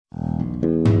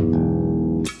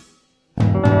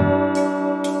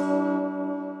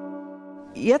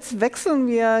Jetzt wechseln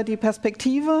wir die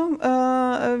Perspektive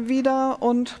wieder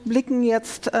und blicken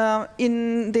jetzt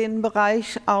in den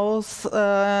Bereich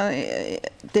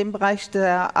dem Bereich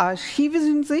der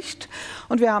archivischen Sicht.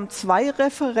 Und wir haben zwei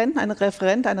Referenten, eine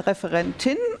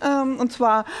Referentin, und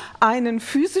zwar einen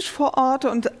physisch vor Ort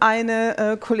und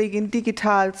eine Kollegin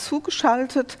digital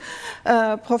zugeschaltet.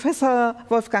 Professor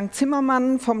Wolfgang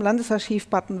Zimmermann vom Landesarchiv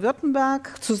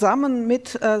Baden-Württemberg zusammen mit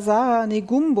Sarah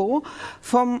Negumbo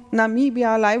vom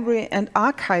Namibia Library and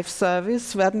Archive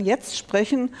Service werden jetzt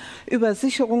sprechen über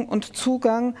Sicherung und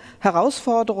Zugang,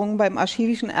 Herausforderungen beim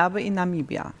archivischen Erbe in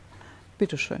Namibia.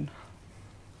 Bitte schön.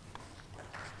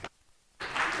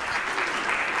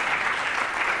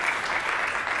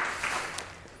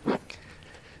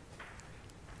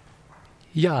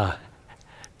 Ja,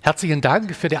 herzlichen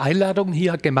Dank für die Einladung,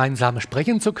 hier gemeinsam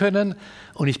sprechen zu können.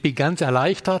 Und ich bin ganz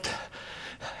erleichtert.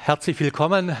 Herzlich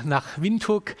willkommen nach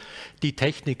Windhoek. Die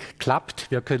Technik klappt.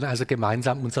 Wir können also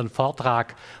gemeinsam unseren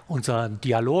Vortrag, unseren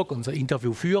Dialog, unser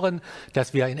Interview führen,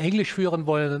 das wir in Englisch führen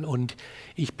wollen. Und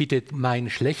ich bitte, mein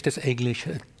schlechtes Englisch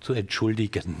zu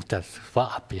entschuldigen. Das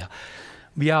vorab, ja.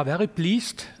 We are very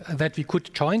pleased that we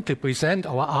could jointly present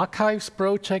our archives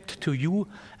project to you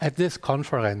at this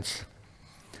conference.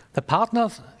 The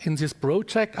partners in this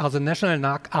project are the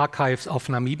National Archives of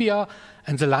Namibia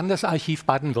and the Landesarchiv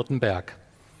Baden-Württemberg.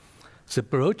 The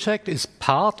project is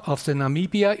part of the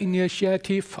Namibia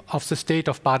initiative of the state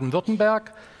of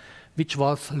Baden-Württemberg, which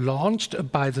was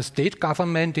launched by the state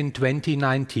government in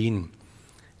 2019.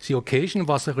 The occasion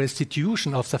was the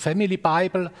restitution of the family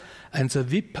Bible and the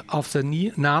WIP of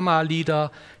the NAMA leader,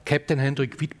 Captain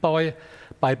Hendrik Witboy,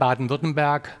 by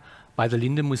Baden-Württemberg, by the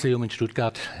Linde Museum in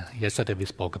Stuttgart. Yesterday we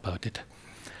spoke about it.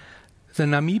 The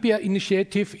Namibia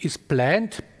initiative is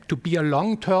planned to be a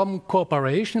long-term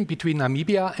cooperation between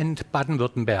Namibia and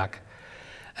Baden-Württemberg.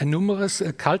 Numerous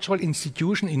cultural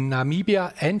institutions in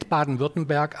Namibia and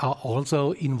Baden-Württemberg are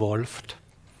also involved.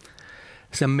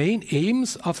 The main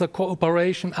aims of the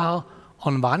cooperation are,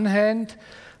 on one hand,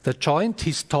 the joint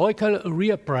historical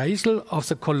reappraisal of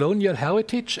the colonial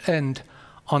heritage and,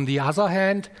 on the other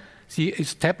hand, the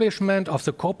establishment of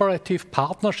the cooperative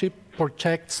partnership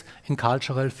projects in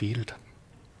cultural field.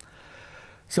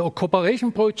 The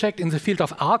cooperation project in the field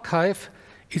of archive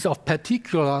is of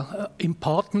particular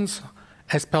importance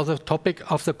as per the topic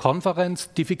of the conference,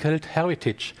 Difficult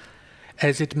Heritage,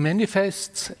 as it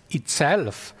manifests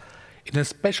itself in a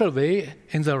special way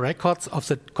in the records of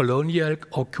the colonial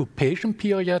occupation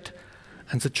period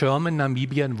and the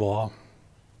German-Namibian War.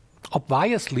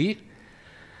 Obviously,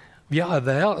 we are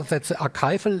aware that the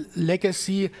archival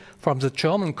legacy from the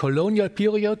German colonial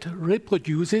period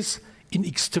reproduces in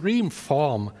extreme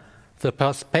form the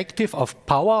perspective of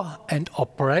power and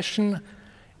oppression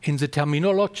in the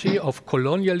terminology of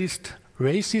colonialist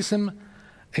racism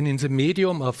and in the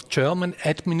medium of German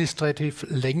administrative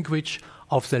language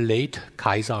of the late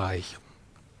Kaiserreich.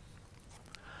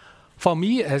 For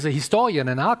me, as a historian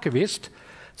and archivist,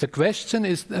 the question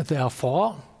is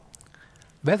therefore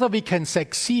whether we can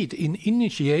succeed in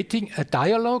initiating a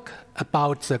dialogue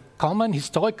about the common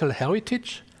historical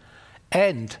heritage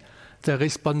and the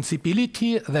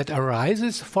responsibility that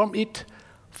arises from it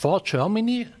for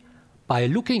Germany by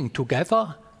looking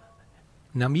together,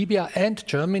 Namibia and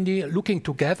Germany looking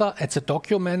together at the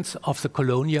documents of the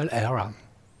colonial era.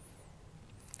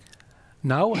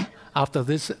 Now, after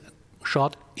this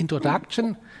short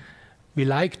introduction, we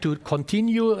like to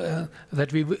continue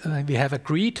that we have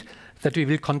agreed that we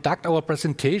will conduct our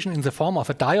presentation in the form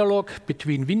of a dialogue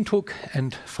between Windhoek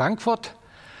and Frankfurt.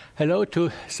 Hello to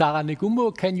Sarah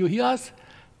Negumbo. Can you hear us?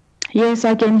 Yes,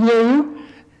 I can hear you.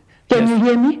 Can you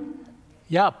hear me?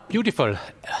 Yeah, beautiful.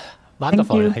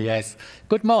 Wonderful, yes.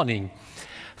 Good morning.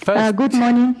 First, good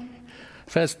morning.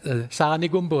 First, Sarah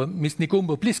Negumbo, Ms.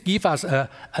 Negumbo, please give us a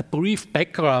brief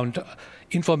background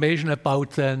information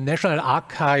about the National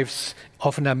Archives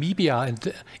of Namibia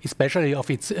and especially of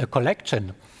its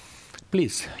collection.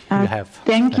 Please, you have.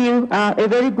 Thank you. A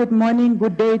very good morning,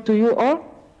 good day to you all.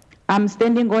 I'm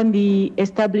standing on the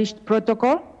established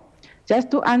protocol. Just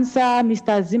to answer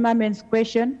Mr. Zimmermann's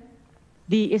question,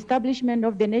 the establishment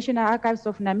of the National Archives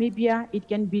of Namibia, it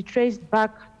can be traced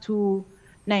back to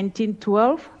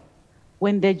 1912,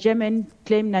 when the Germans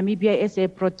claimed Namibia as a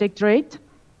protectorate.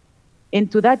 And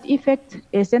to that effect,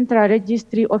 a central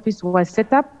registry office was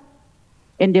set up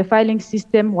and the filing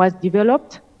system was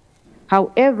developed.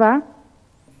 However,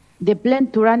 the plan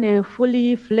to run a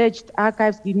fully fledged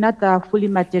archives did not fully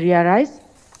materialize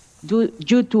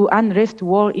due to unrest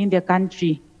war in the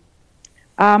country.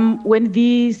 When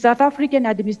the South African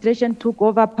administration took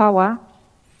over power,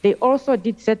 they also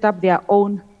did set up their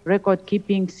own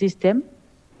record-keeping system,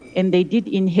 and they did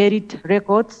inherit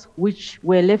records which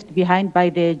were left behind by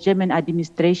the German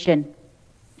administration.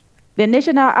 The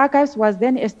National Archives was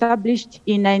then established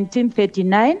in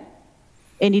 1939,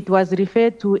 and it was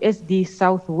referred to as the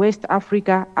Southwest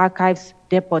Africa Archives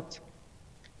Depot.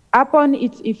 Upon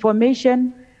its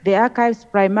formation, the archives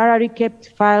primarily kept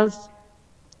files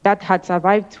that had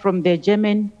survived from the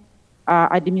German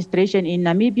administration in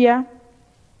Namibia,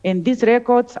 and these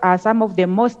records are some of the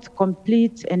most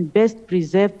complete and best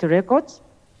preserved records,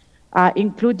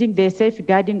 including the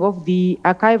safeguarding of the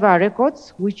archival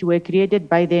records, which were created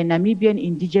by the Namibian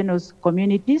indigenous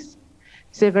communities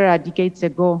several decades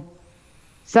ago,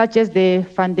 such as the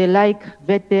Van der Lyck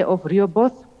Wette of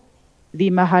Rehoboth, the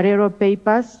Maharero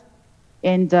Papers,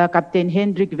 and Captain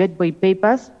Hendrik Witbooi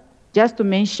Papers, just to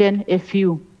mention a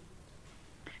few.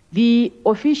 The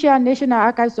official National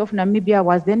Archives of Namibia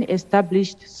was then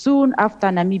established soon after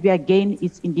Namibia gained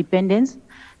its independence,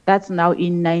 that's now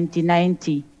in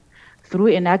 1990, through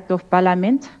an Act of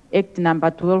Parliament, Act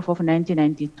number 12 of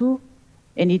 1992,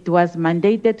 and it was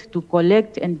mandated to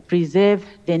collect and preserve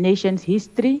the nation's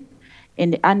history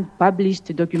and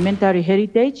unpublished documentary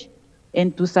heritage,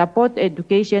 and to support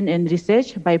education and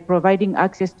research by providing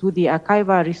access to the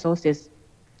archival resources.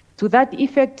 To that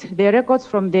effect, the records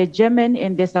from the German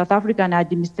and the South African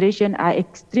administration are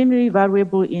extremely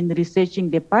valuable in researching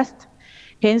the past,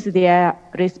 hence they are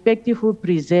respectively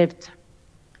preserved.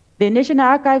 The National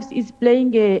Archives is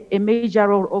playing a major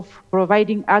role of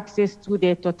providing access to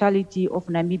the totality of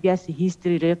Namibia's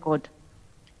history record.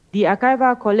 The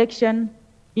archival collection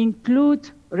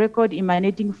includes records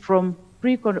emanating from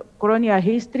pre-colonial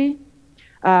history,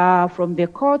 from the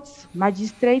courts,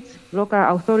 magistrates, local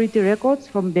authority records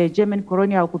from the German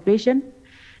colonial occupation,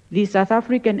 the South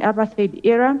African apartheid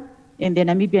era, and the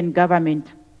Namibian government.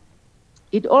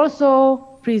 It also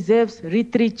preserves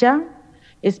literature,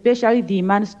 especially the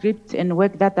manuscripts and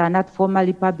work that are not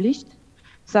formally published,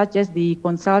 such as the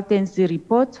consultancy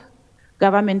report,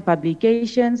 government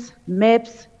publications,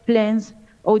 maps, plans,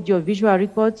 audiovisual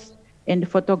records, and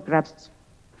photographs.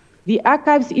 The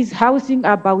archives is housing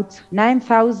about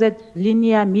 9,000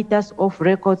 linear meters of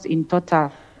records in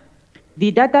total.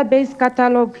 The database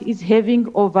catalog is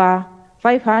having over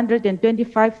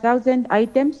 525,000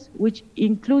 items, which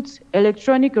includes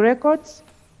electronic records,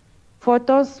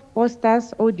 photos,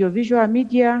 posters, audiovisual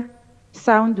media,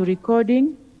 sound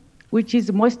recording, which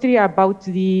is mostly about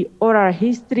the oral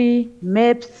history,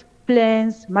 maps,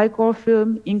 plans,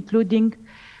 microfilm, including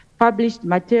published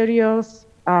materials,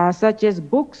 such as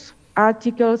books,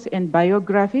 articles, and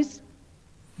biographies.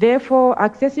 Therefore,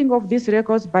 accessing of these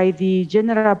records by the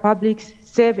general public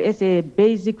serve as a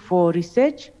basic for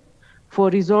research, for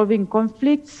resolving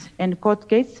conflicts and court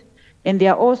cases, and they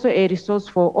are also a resource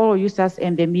for all users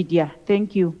and the media.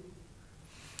 Thank you.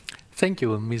 Thank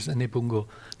you, Ms.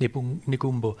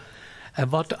 Negumbo.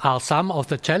 And what are some of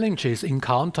the challenges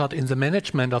encountered in the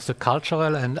management of the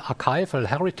cultural and archival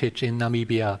heritage in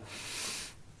Namibia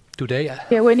today?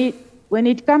 Yeah, when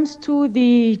it comes to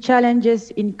the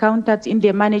challenges encountered in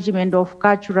the management of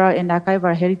cultural and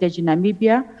archival heritage in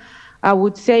Namibia, I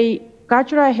would say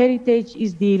cultural heritage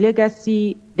is the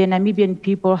legacy the Namibian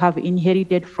people have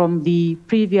inherited from the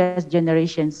previous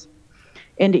generations.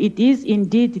 And it is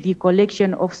indeed the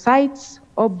collection of sites,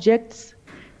 objects,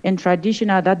 and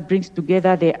traditional that brings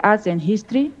together the arts and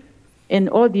history and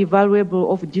all the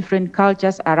valuable of different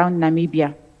cultures around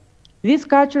Namibia. This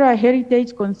cultural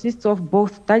heritage consists of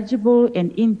both tangible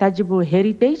and intangible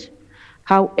heritage.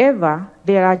 However,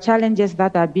 there are challenges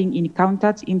that are being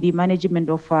encountered in the management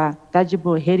of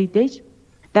tangible heritage.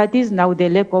 That is now the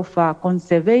lack of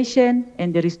conservation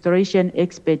and the restoration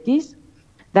expertise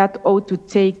that ought to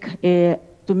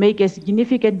make a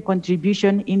significant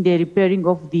contribution in the repairing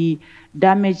of the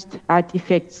damaged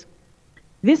artifacts.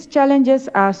 These challenges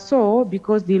are so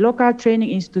because the local training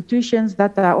institutions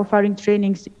that are offering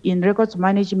trainings in records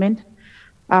management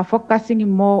are focusing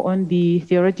more on the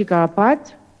theoretical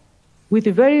part with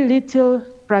very little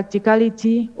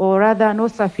practicality, or rather no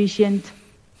sufficient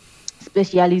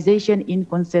specialization in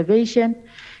conservation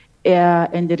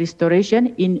and the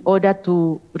restoration in order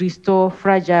to restore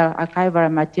fragile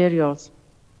archival materials.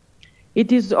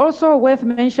 It is also worth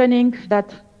mentioning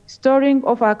that storing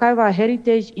of archival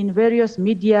heritage in various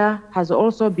media has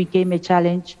also become a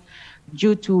challenge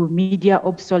due to media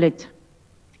obsolete.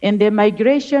 And the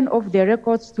migration of the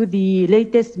records to the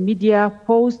latest media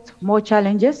posed more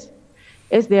challenges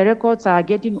as the records are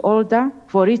getting older.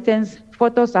 For instance,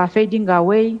 photos are fading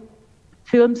away,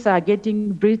 films are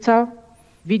getting brittle,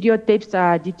 videotapes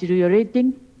are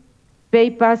deteriorating,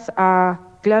 papers are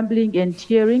crumbling and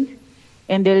tearing,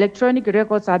 and the electronic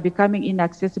records are becoming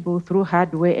inaccessible through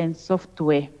hardware and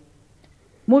software.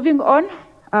 Moving on,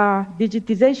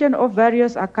 digitization of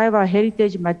various archival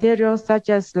heritage materials such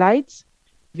as slides,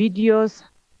 videos,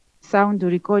 sound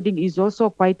recording is also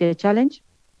quite a challenge.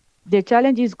 The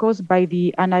challenge is caused by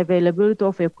the unavailability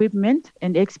of equipment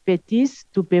and expertise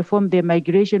to perform the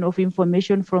migration of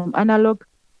information from analog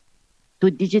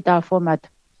to digital format.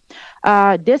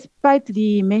 Despite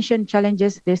the mentioned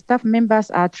challenges, the staff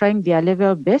members are trying their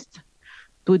level best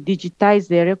to digitize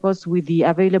the records with the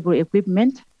available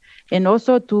equipment and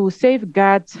also to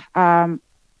safeguard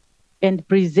and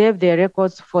preserve the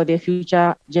records for the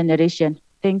future generation.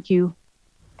 Thank you.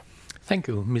 Thank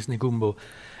you, Ms. Negumbo.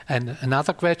 And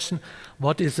another question,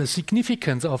 what is the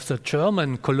significance of the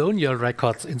German colonial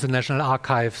records in the National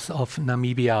Archives of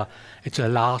Namibia? It's a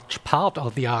large part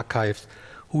of the archives.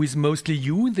 Who is mostly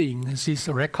using these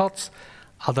records?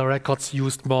 Are the records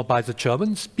used more by the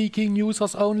German-speaking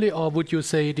users only, or would you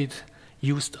say it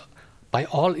used by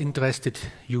all interested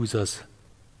users?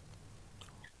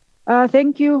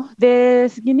 Thank you. The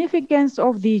significance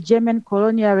of the German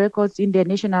colonial records in the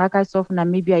National Archives of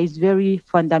Namibia is very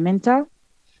fundamental,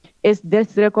 as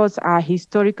these records are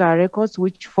historical records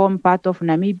which form part of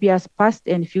Namibia's past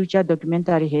and future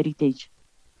documentary heritage.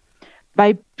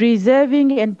 By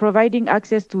preserving and providing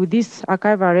access to these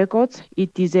archival records,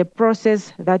 it is a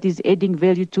process that is adding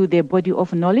value to the body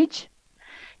of knowledge.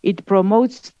 It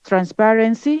promotes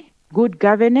transparency, good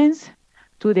governance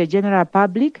to the general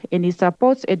public, and it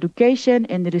supports education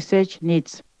and research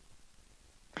needs.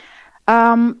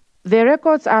 The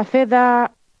records are further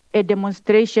a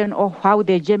demonstration of how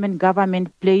the German government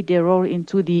played a role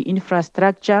into the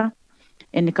infrastructure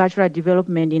and cultural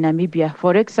development in Namibia.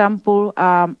 For example,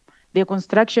 the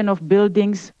construction of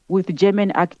buildings with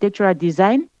German architectural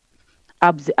design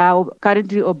are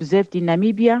currently observed in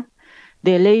Namibia,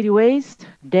 the railways,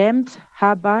 dams,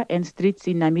 harbor, and streets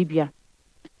in Namibia.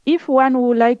 If one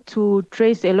would like to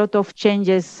trace a lot of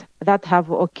changes that have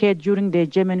occurred during the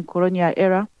German colonial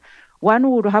era,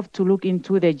 one would have to look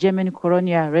into the German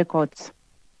colonial records.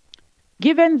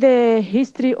 Given the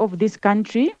history of this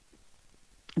country,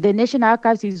 the National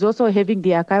Archives is also having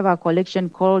the archival collection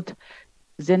called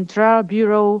Central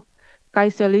Bureau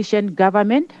Kaiserlichen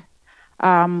Government.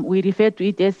 We refer to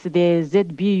it as the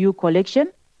ZBU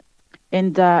collection,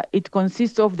 and it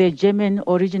consists of the German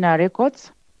original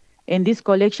records. And this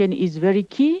collection is very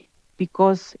key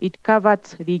because it covered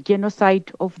the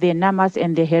genocide of the Namas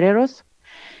and the Hereros.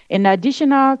 In addition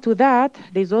to that,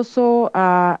 there's also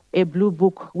a blue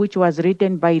book which was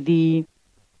written by the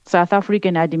South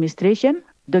African administration,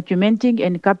 documenting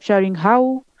and capturing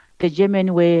how the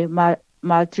Germans were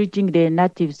maltreating the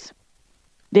natives.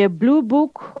 The blue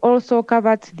book also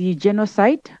covered the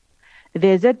genocide.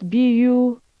 The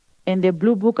ZBU and the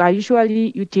blue book are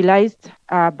usually utilized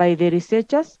by the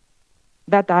researchers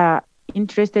that are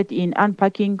interested in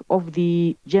unpacking of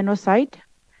the genocide.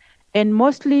 And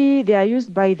mostly they are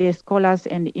used by the scholars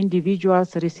and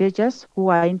individuals, researchers who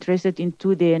are interested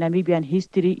into the Namibian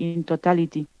history in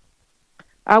totality.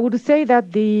 I would say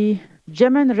that the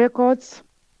German records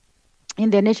in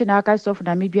the National Archives of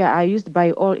Namibia are used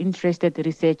by all interested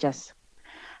researchers.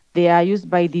 They are used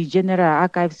by the general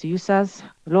archives users,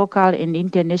 local and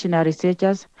international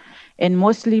researchers, and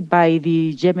mostly by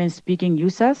the German-speaking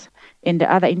users and the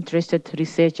other interested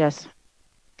researchers.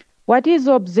 What is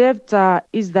observed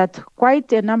is that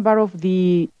quite a number of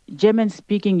the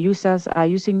German-speaking users are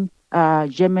using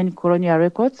German colonial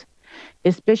records,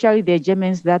 especially the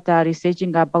Germans that are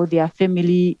researching about their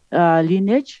family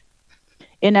lineage.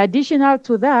 In addition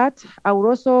to that, I would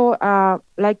also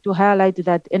like to highlight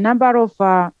that a number of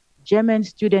German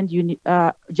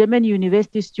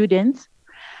university students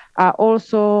are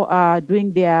also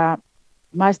doing their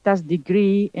master's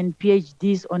degree and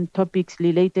PhDs on topics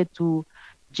related to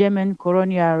German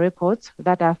colonial records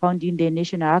that are found in the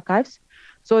National Archives.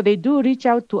 So they do reach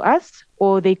out to us,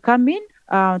 or they come in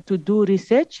to do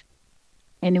research,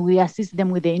 and we assist them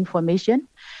with the information.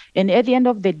 And at the end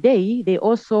of the day, they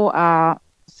also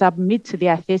submit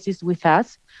their thesis with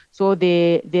us. So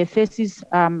the thesis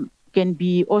can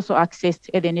be also accessed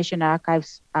at the National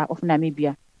Archives of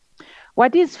Namibia.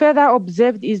 What is further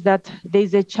observed is that there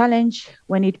is a challenge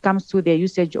when it comes to the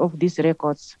usage of these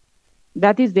records.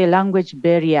 That is the language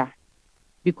barrier,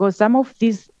 because some of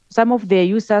the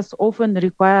users often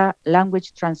require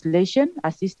language translation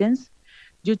assistance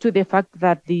due to the fact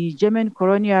that the German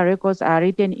colonial records are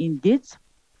written in Dutch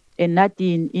and not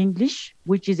in English,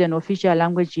 which is an official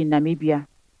language in Namibia.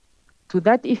 To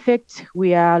that effect,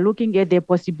 we are looking at the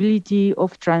possibility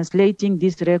of translating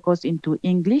these records into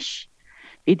English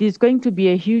It is going to be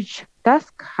a huge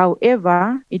task.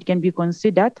 However, it can be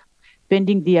considered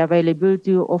pending the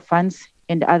availability of funds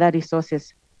and other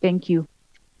resources. Thank you.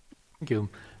 Thank you,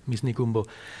 Ms. Negumbo.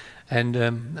 And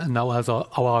now as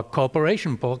our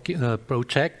cooperation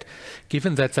project,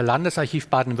 given that the Landesarchiv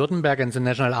Baden-Württemberg and the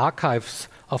National Archives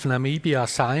of Namibia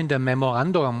signed a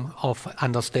memorandum of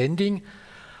understanding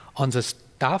on the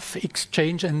staff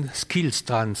exchange and skills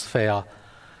transfer.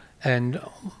 And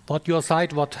what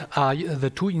are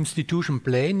the two institutions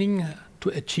planning to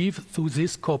achieve through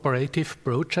this cooperative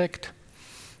project?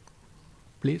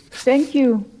 Please. Thank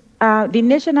you. The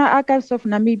National Archives of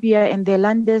Namibia and the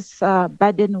Landes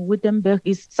Baden-Württemberg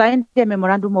signed a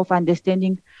memorandum of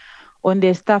understanding on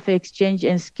the staff exchange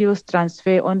and skills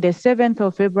transfer on the 7th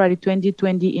of February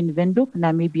 2020 in Windhoek,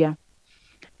 Namibia.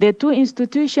 The two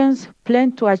institutions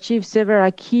plan to achieve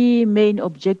several key main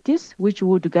objectives, which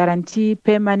would guarantee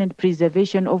permanent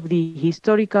preservation of the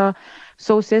historical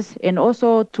sources and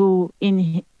also to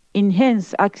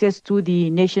enhance access to the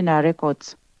national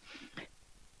records.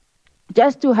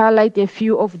 Just to highlight a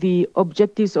few of the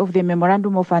objectives of the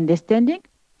Memorandum of Understanding,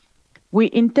 we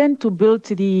intend to build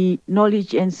the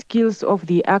knowledge and skills of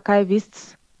the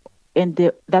archivists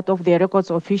and that of the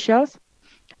records officials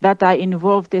that are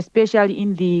involved, especially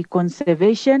in the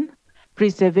conservation,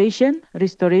 preservation,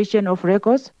 restoration of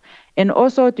records, and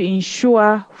also to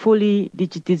ensure fully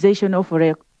digitization of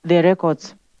the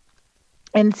records.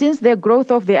 And since the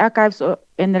growth of the archives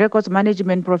and records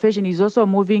management profession is also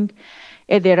moving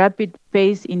at a rapid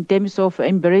pace in terms of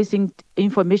embracing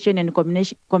information and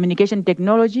communication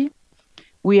technology,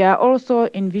 we are also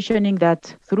envisioning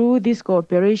that through this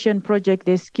cooperation project,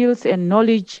 the skills and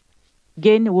knowledge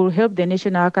gain will help the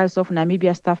National Archives of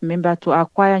Namibia staff member to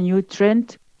acquire new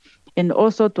trends and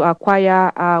also to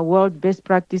acquire world best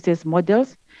practices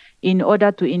models in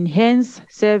order to enhance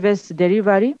service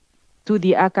delivery to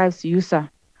the archives user.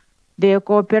 The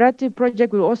cooperative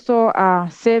project will also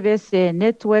serve as a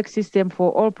network system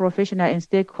for all professional and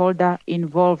stakeholders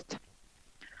involved.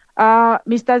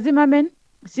 Mr. Zimmermann,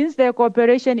 since the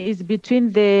cooperation is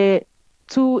between the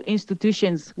two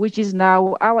institutions, which is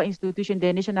now our institution,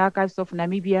 the National Archives of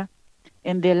Namibia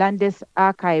and the Landes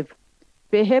Archive,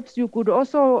 perhaps you could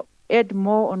also add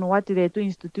more on what the two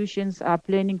institutions are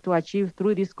planning to achieve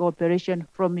through this cooperation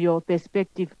from your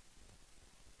perspective.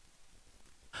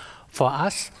 For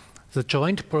us, the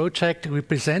joint project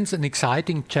represents an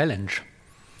exciting challenge.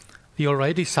 The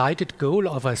already cited goal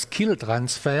of a skill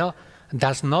transfer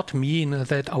does not mean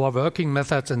that our working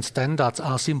methods and standards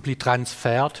are simply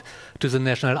transferred to the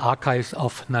National Archives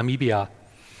of Namibia.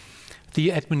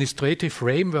 The administrative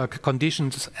framework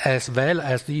conditions as well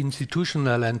as the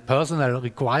institutional and personnel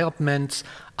requirements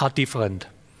are different.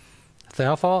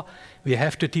 Therefore, we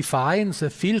have to define the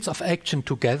fields of action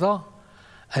together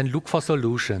and look for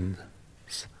solutions.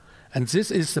 And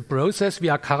this is the process we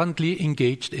are currently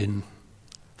engaged in.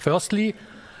 Firstly,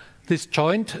 this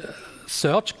joint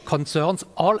search concerns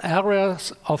all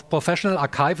areas of professional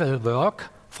archival work,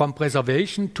 from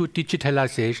preservation to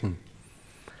digitalization.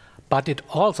 But it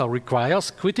also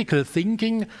requires critical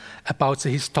thinking about the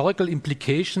historical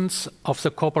implications of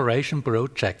the cooperation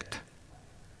project.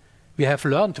 We have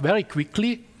learned very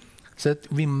quickly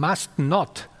that we must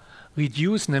not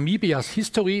reduce Namibia's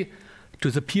history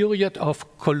to the period of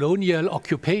colonial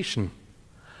occupation,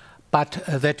 but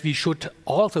that we should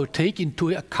also take into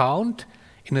account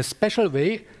in a special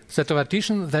way the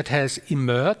tradition that has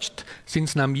emerged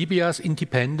since Namibia's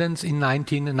independence in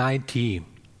 1990.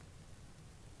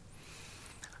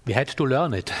 We had to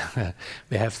learn it.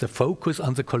 We have the focus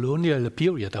on the colonial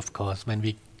period, of course, when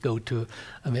we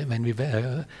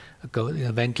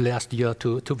went last year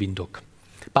to Windhoek.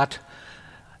 But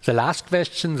the last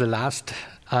question, the last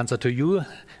answer to you,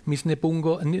 Ms.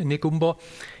 Negumbo.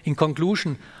 In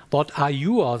conclusion, what are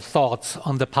your thoughts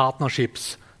on the partnership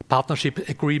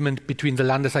agreement between the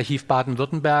Landesarchiv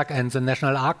Baden-Württemberg and the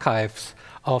National Archives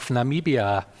of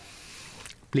Namibia?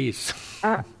 Please.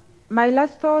 My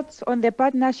last thoughts on the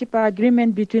partnership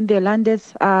agreement between the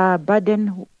Landes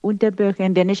Baden-Württemberg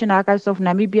and the National Archives of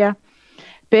Namibia.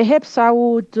 Perhaps I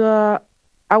would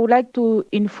like to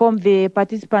inform the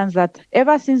participants that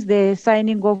ever since the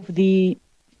signing of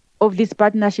this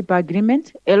partnership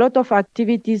agreement, a lot of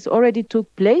activities already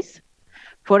took place.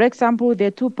 For example,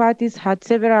 the two parties had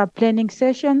several planning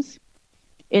sessions,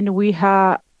 and we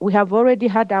have already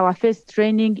had our first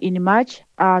training in March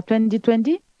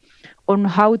 2020 on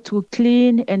how to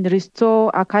clean and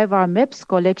restore archival maps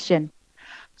collection.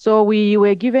 So we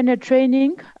were given a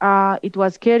training. It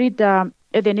was carried at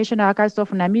the National Archives of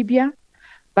Namibia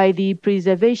by the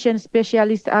preservation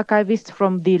specialist archivist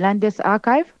from the Landes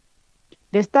Archive.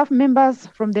 The staff members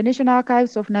from the National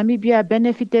Archives of Namibia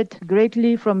benefited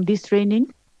greatly from this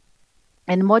training,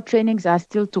 and more trainings are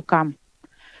still to come.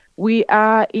 We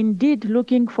are indeed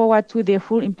looking forward to the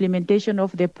full implementation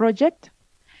of the project,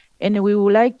 and we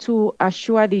would like to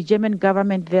assure the German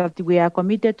government that we are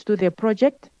committed to the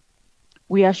project.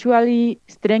 We are surely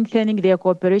strengthening the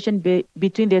cooperation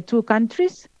between the two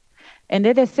countries, and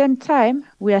at the same time,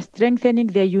 we are strengthening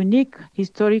the unique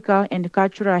historical and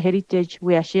cultural heritage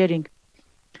we are sharing.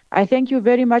 I thank you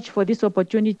very much for this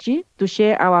opportunity to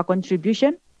share our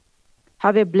contribution.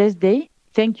 Have a blessed day.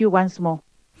 Thank you once more.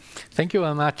 Thank you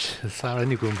very much, Sarah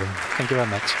Negumbo. Thank you very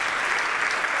much.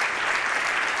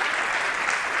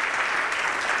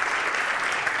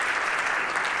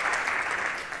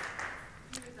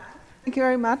 Thank you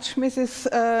very much, Mrs.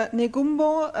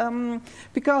 Negumbo.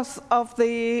 Because of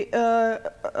the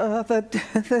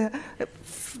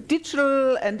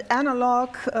digital and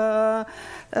analog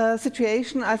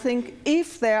situation, I think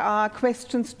if there are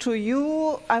questions to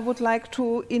you, I would like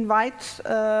to invite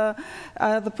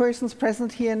the persons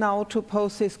present here now to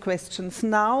pose these questions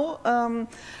now.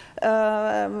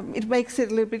 It makes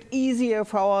it a little bit easier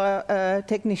for our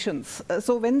technicians.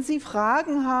 So, wenn Sie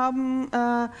Fragen haben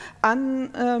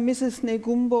an Mrs.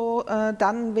 Negumbo,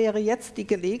 dann wäre jetzt die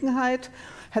Gelegenheit.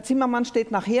 Herr Zimmermann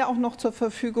steht nachher auch noch zur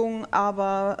Verfügung,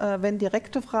 aber wenn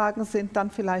direkte Fragen sind, dann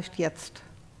vielleicht jetzt.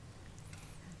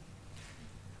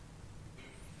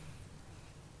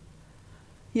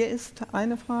 Hier ist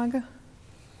eine Frage.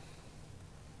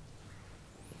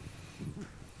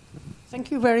 Thank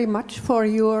you very much for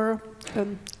your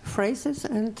phrases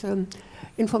and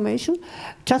information.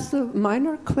 Just a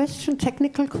minor question,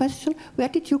 technical question. Where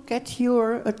did you get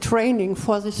your training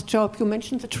for this job? You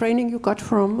mentioned the training you got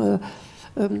from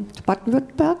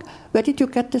Baden-Württemberg. Where did you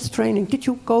get this training? Did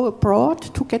you go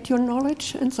abroad to get your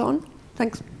knowledge and so on?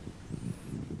 Thanks.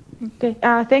 Okay.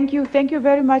 Thank you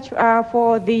very much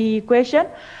for the question.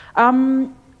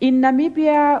 In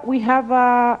Namibia, we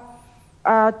have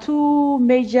two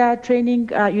major training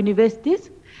universities,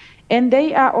 and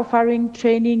they are offering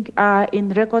training in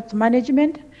records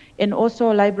management and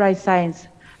also library science.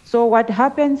 So what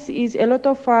happens is a lot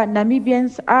of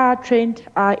Namibians are trained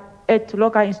at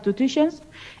local institutions,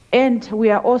 and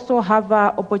we also have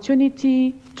an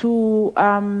opportunity to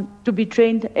be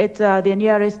trained at the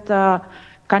nearest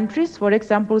countries, for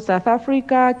example, South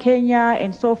Africa, Kenya,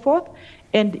 and so forth,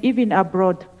 and even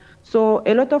abroad. So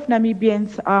a lot of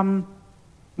Namibians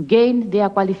gain their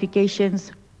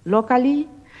qualifications locally,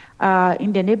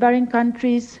 in the neighboring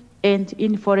countries, and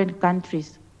in foreign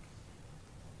countries.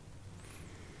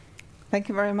 Thank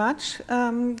you very much.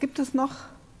 Gibt es noch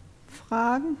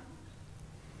Fragen?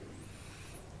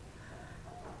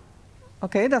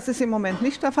 Okay, das ist im Moment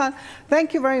nicht der Fall.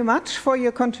 Thank you very much for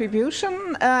your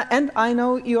contribution, and I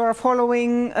know you are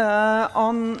following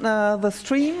on the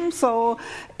stream, so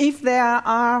if there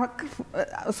are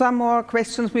some more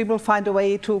questions, we will find a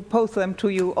way to pose them to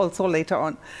you also later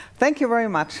on. Thank you very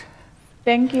much.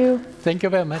 Thank you. Thank you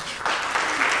very much.